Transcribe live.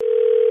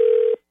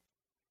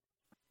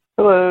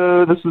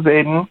Hello, this is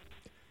Aiden.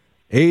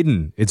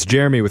 Aiden, it's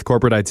Jeremy with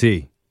Corporate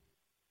IT.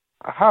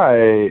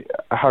 Hi,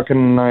 how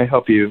can I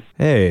help you?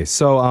 Hey,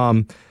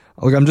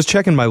 look, I'm just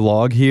checking my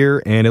log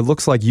here, and it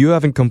looks like you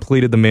haven't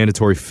completed the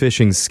mandatory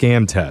phishing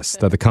scam test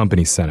that the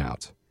company sent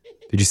out.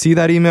 Did you see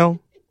that email?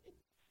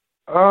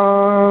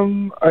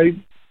 I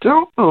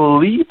don't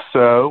believe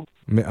so.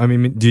 I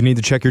mean, do you need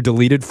to check your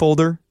deleted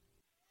folder?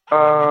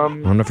 I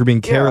don't know if you're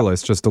being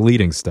careless, just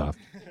deleting stuff.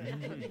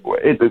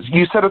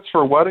 You said it's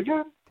for what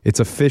again? It's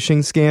a phishing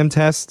scam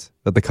test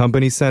that the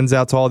company sends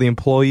out to all the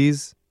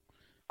employees.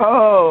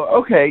 Oh,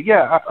 okay,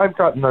 yeah, I've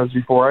gotten those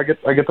before. I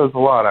get those a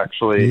lot,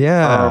 actually.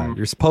 Yeah,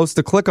 you're supposed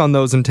to click on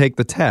those and take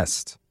the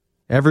test.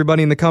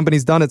 Everybody in the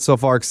company's done it so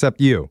far except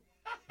you.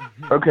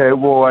 Okay,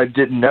 well, I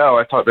didn't know.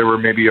 I thought they were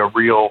maybe a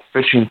real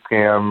phishing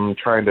scam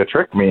trying to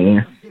trick me.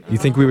 You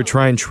think we would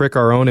try and trick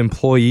our own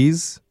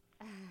employees?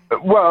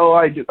 Well,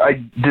 I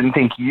didn't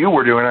think you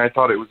were doing it. I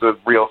thought it was a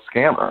real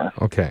scammer.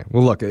 Okay.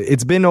 Well, look,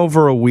 it's been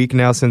over a week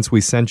now since we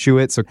sent you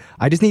it, so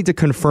I just need to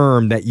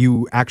confirm that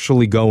you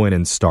actually go in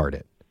and start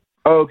it.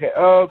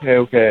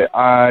 Okay.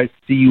 I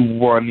see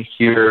one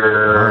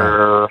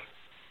here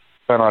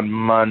sent on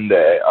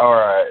Monday. All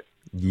right.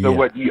 Yeah.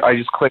 So I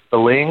just click the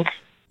link?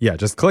 Yeah,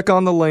 just click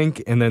on the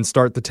link and then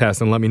start the test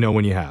and let me know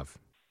when you have.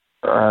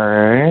 All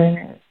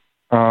right.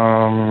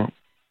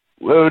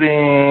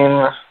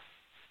 Loading.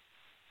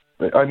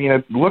 I mean,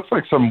 it looks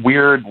like some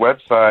weird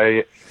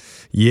website.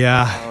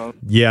 Yeah,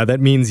 that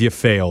means you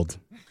failed.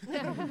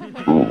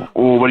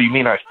 What do you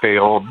mean I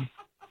failed?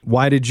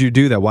 Why did you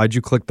do that? Why did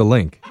you click the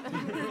link?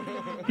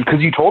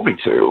 Because you told me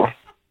to.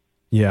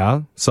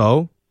 Yeah,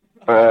 so?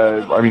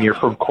 I mean, you're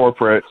from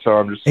corporate, so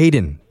I'm just...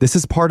 Aiden, this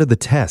is part of the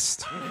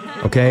test,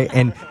 okay?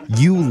 And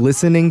you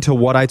listening to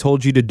what I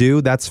told you to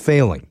do, that's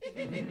failing.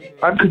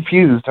 I'm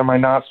confused. Am I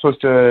not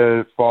supposed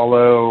to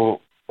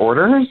follow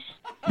orders?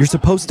 You're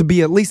supposed to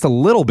be at least a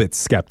little bit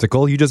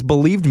skeptical. You just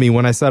believed me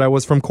when I said I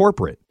was from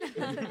corporate.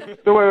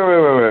 So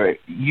wait.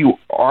 You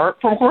aren't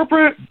from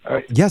corporate?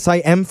 Yes, I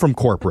am from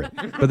corporate,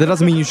 but that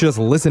doesn't mean you should just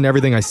listen to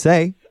everything I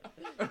say.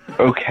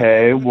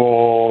 Okay,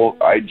 well,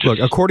 Look,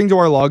 according to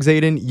our logs,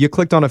 Aiden, you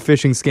clicked on a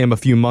phishing scam a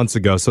few months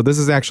ago, so this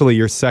is actually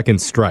your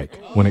second strike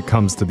when it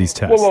comes to these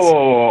tests.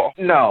 Whoa.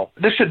 No,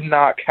 this should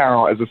not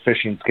count as a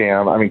phishing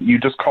scam. I mean, you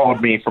just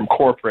called me from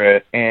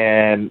corporate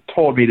and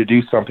told me to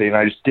do something, and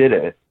I just did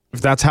it.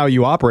 If that's how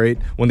you operate,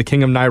 when the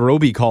king of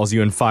Nairobi calls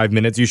you in 5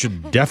 minutes, you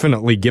should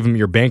definitely give him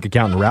your bank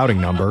account and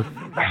routing number.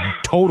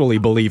 Totally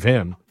believe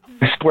him.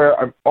 I swear,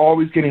 I'm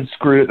always getting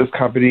screwed at this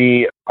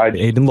company.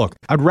 Aiden, look,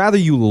 I'd rather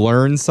you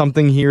learn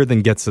something here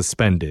than get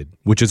suspended,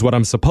 which is what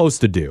I'm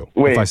supposed to do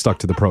if I stuck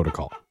to the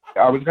protocol.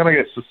 I was going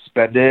to get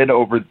suspended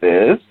over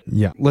this?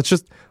 Yeah,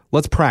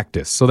 let's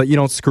practice so that you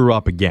don't screw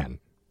up again.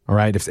 All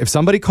right? If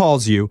somebody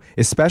calls you,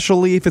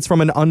 especially if it's from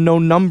an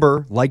unknown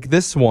number like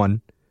this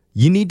one,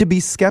 you need to be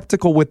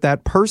skeptical with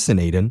that person,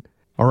 Aiden.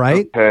 All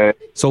right? Okay.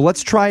 So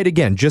let's try it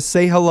again. Just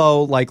say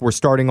hello like we're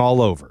starting all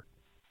over.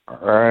 All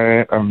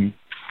right.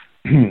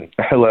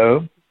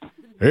 Hello?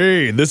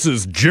 Hey, this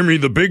is Jimmy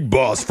the Big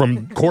Boss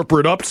from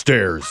Corporate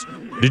Upstairs.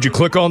 Did you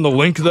click on the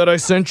link that I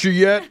sent you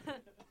yet?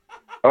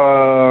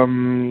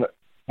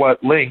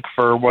 What link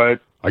for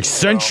what? I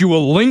sent you a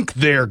link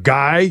there,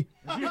 guy.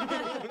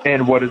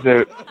 And what does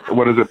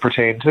it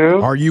pertain to?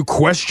 Are you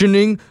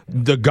questioning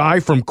the guy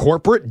from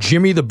corporate,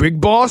 Jimmy the Big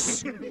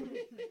Boss?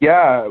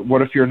 Yeah,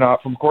 what if you're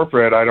not from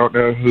corporate? I don't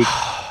know who...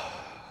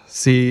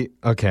 See,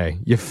 okay,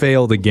 you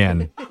failed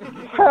again.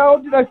 How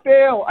did I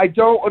fail? I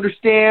don't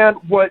understand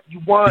what you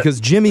want. Because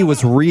Jimmy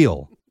was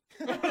real.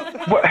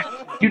 What?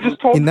 You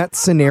just told In that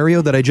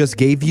scenario that I just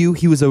gave you,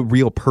 he was a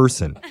real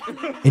person.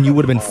 And you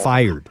would have been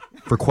fired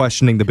for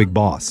questioning the big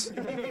boss.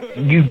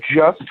 You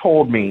just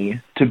told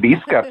me to be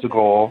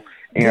skeptical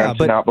and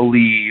to not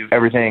believe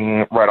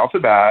everything right off the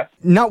bat.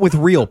 Not with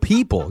real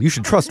people. You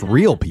should trust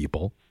real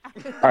people.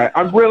 All right,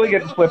 I'm really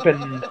getting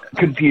flippin'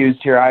 confused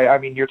here. I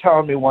mean, you're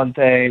telling me one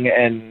thing,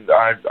 and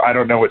I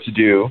don't know what to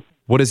do.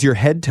 What does your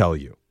head tell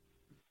you?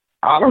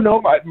 I don't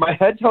know. My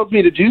head tells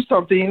me to do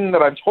something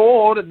that I'm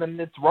told, and then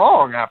it's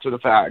wrong after the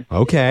fact.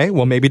 Okay,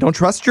 well, maybe don't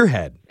trust your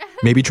head.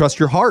 Maybe trust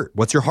your heart.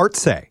 What's your heart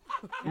say?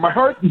 My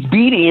heart is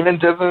beating and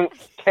doesn't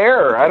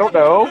care. I don't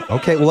know.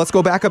 Okay, well, let's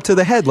go back up to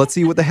the head. Let's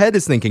see what the head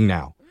is thinking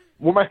now.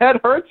 Well, my head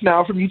hurts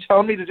now from you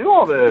telling me to do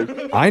all this.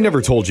 I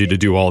never told you to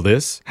do all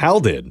this. Hal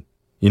did.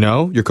 You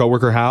know, your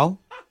coworker Hal?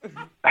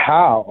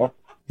 Hal?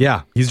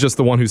 Yeah, he's just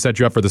the one who set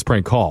you up for this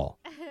prank call.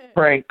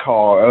 Prank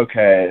call,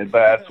 okay.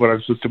 That's what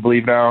I'm supposed to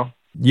believe now?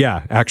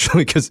 Yeah,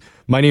 actually, because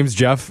my name's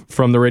Jeff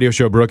from the radio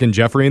show Brooke and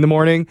Jeffrey in the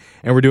Morning,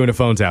 and we're doing a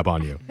phone tap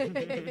on you.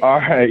 All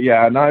right,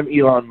 yeah, and I'm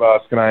Elon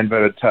Musk, and I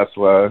invented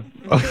Tesla.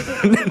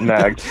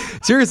 Next.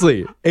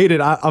 Seriously,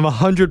 Aiden, I'm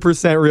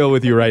 100% real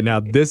with you right now.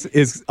 This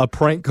is a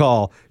prank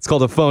call. It's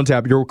called a phone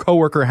tap. Your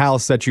coworker Hal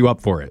set you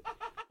up for it.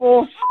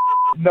 Well,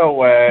 No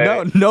way.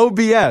 No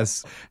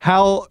BS.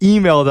 Hal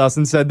emailed us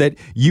and said that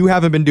you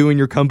haven't been doing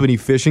your company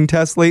phishing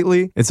tests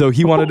lately, and so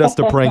he wanted us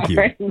to prank you.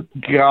 Oh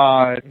my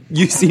God.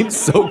 You seemed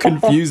so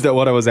confused at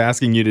what I was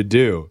asking you to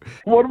do.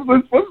 What was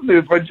I supposed to do?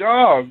 It's my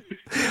job.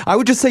 I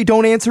would just say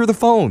don't answer the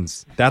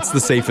phones. That's the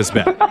safest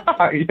bet.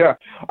 Yeah.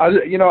 I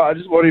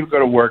just won't even go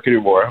to work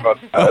anymore. How about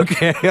that?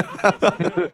 Okay.